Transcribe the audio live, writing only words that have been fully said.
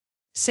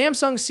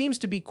Samsung seems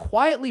to be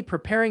quietly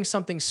preparing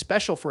something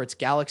special for its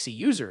Galaxy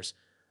users,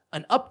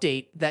 an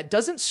update that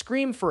doesn't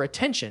scream for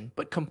attention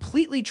but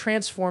completely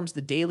transforms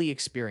the daily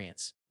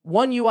experience.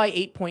 One UI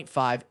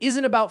 8.5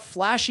 isn't about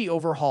flashy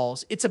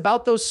overhauls, it's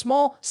about those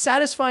small,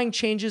 satisfying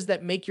changes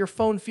that make your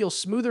phone feel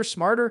smoother,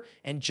 smarter,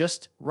 and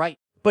just right.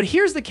 But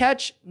here's the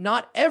catch,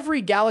 not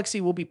every Galaxy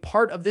will be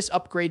part of this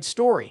upgrade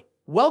story.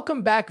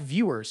 Welcome back,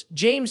 viewers.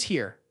 James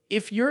here.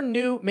 If you're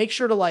new, make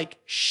sure to like,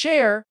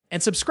 share,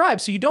 and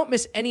subscribe so you don't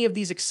miss any of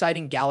these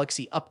exciting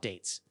Galaxy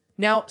updates.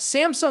 Now,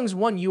 Samsung's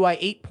One UI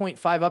 8.5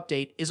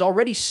 update is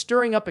already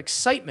stirring up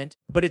excitement,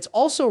 but it's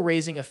also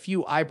raising a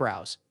few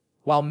eyebrows.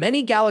 While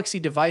many Galaxy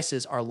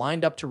devices are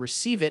lined up to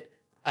receive it,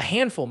 a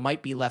handful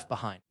might be left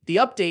behind. The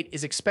update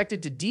is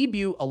expected to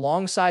debut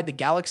alongside the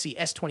Galaxy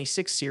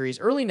S26 series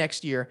early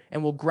next year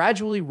and will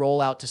gradually roll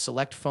out to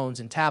select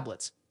phones and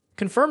tablets.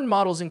 Confirmed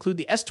models include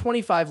the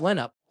S25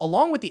 lineup,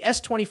 along with the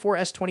S24,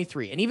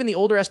 S23, and even the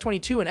older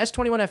S22 and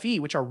S21 FE,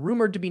 which are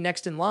rumored to be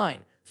next in line.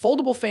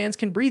 Foldable fans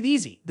can breathe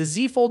easy. The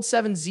Z Fold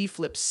 7, Z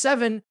Flip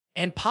 7,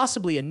 and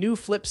possibly a new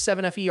Flip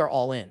 7 FE are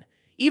all in.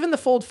 Even the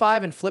Fold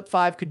 5 and Flip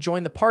 5 could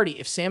join the party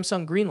if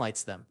Samsung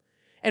greenlights them.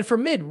 And for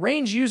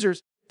mid-range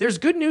users, there's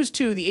good news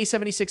too. The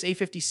A76,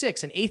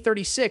 A56, and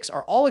A36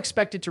 are all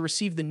expected to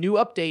receive the new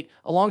update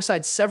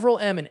alongside several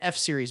M and F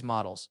series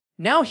models.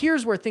 Now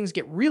here's where things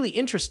get really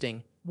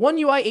interesting. One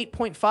UI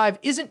 8.5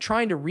 isn't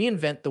trying to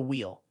reinvent the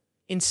wheel.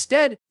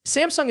 Instead,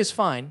 Samsung is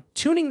fine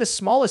tuning the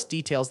smallest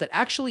details that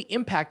actually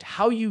impact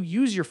how you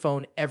use your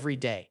phone every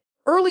day.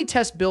 Early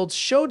test builds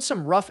showed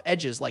some rough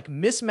edges like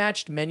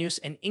mismatched menus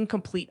and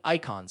incomplete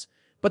icons,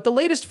 but the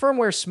latest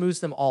firmware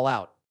smooths them all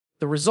out.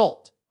 The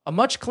result? A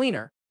much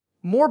cleaner,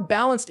 more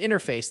balanced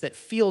interface that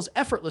feels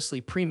effortlessly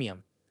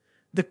premium.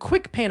 The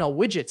quick panel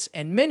widgets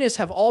and menus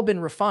have all been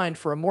refined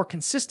for a more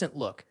consistent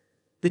look.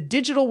 The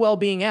Digital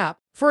Wellbeing app,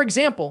 for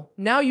example,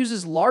 now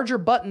uses larger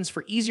buttons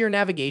for easier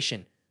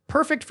navigation,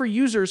 perfect for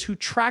users who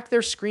track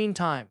their screen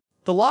time.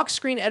 The lock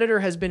screen editor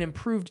has been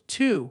improved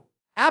too.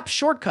 App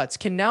shortcuts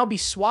can now be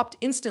swapped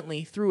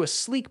instantly through a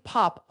sleek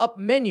pop-up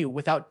menu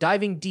without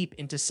diving deep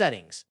into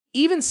settings.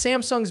 Even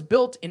Samsung's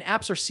built-in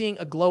apps are seeing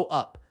a glow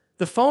up.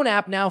 The phone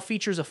app now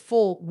features a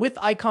full with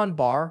icon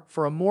bar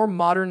for a more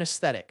modern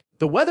aesthetic.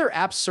 The weather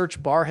app's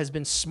search bar has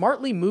been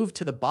smartly moved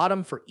to the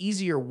bottom for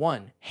easier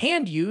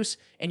one-hand use,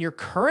 and your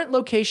current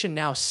location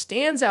now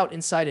stands out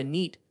inside a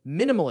neat,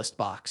 minimalist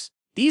box.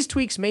 These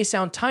tweaks may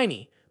sound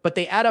tiny, but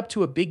they add up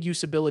to a big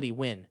usability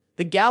win.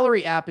 The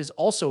Gallery app is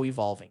also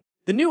evolving.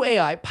 The new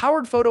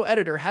AI-powered photo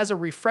editor has a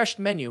refreshed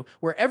menu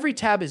where every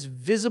tab is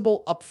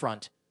visible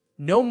upfront.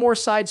 No more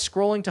side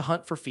scrolling to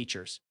hunt for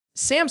features.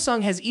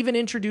 Samsung has even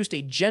introduced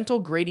a gentle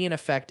gradient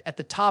effect at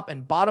the top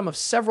and bottom of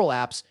several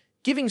apps,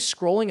 giving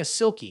scrolling a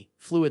silky,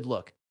 fluid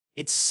look.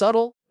 It's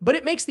subtle, but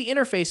it makes the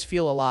interface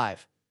feel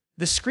alive.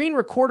 The screen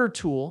recorder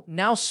tool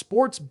now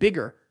sports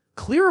bigger,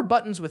 clearer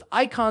buttons with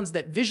icons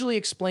that visually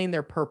explain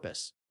their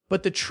purpose.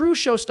 But the true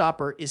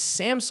showstopper is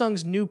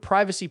Samsung's new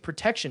privacy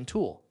protection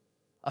tool,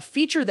 a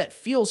feature that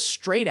feels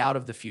straight out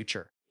of the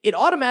future. It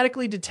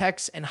automatically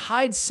detects and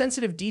hides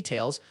sensitive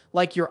details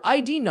like your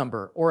ID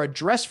number or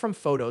address from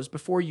photos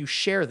before you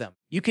share them.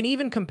 You can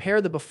even compare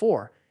the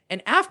before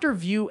and after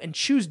view and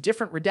choose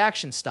different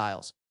redaction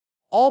styles,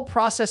 all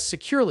processed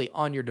securely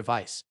on your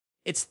device.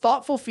 It's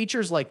thoughtful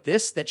features like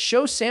this that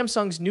show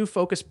Samsung's new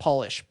focus: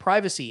 polish,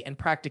 privacy, and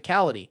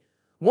practicality.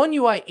 One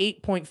UI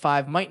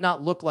 8.5 might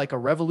not look like a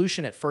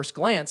revolution at first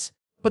glance,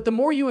 but the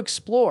more you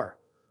explore,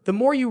 the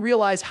more you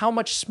realize how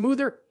much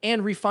smoother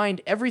and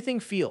refined everything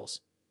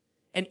feels.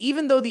 And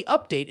even though the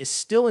update is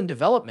still in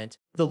development,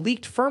 the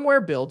leaked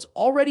firmware builds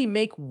already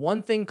make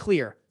one thing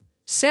clear.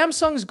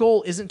 Samsung's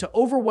goal isn't to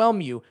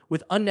overwhelm you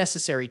with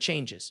unnecessary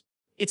changes.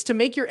 It's to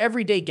make your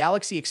everyday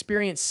Galaxy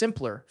experience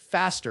simpler,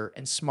 faster,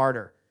 and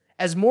smarter.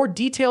 As more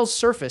details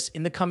surface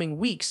in the coming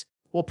weeks,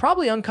 we'll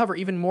probably uncover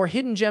even more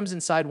hidden gems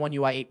inside One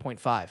UI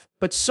 8.5.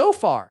 But so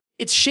far,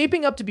 it's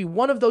shaping up to be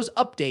one of those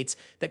updates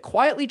that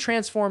quietly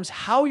transforms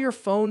how your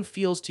phone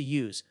feels to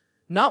use,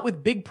 not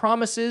with big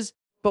promises,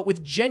 but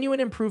with genuine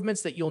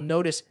improvements that you'll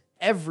notice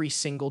every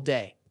single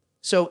day.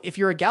 So if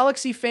you're a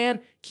Galaxy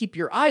fan, keep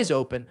your eyes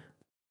open.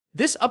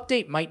 This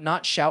update might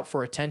not shout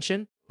for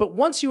attention, but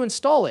once you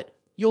install it,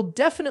 you'll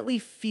definitely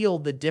feel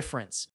the difference.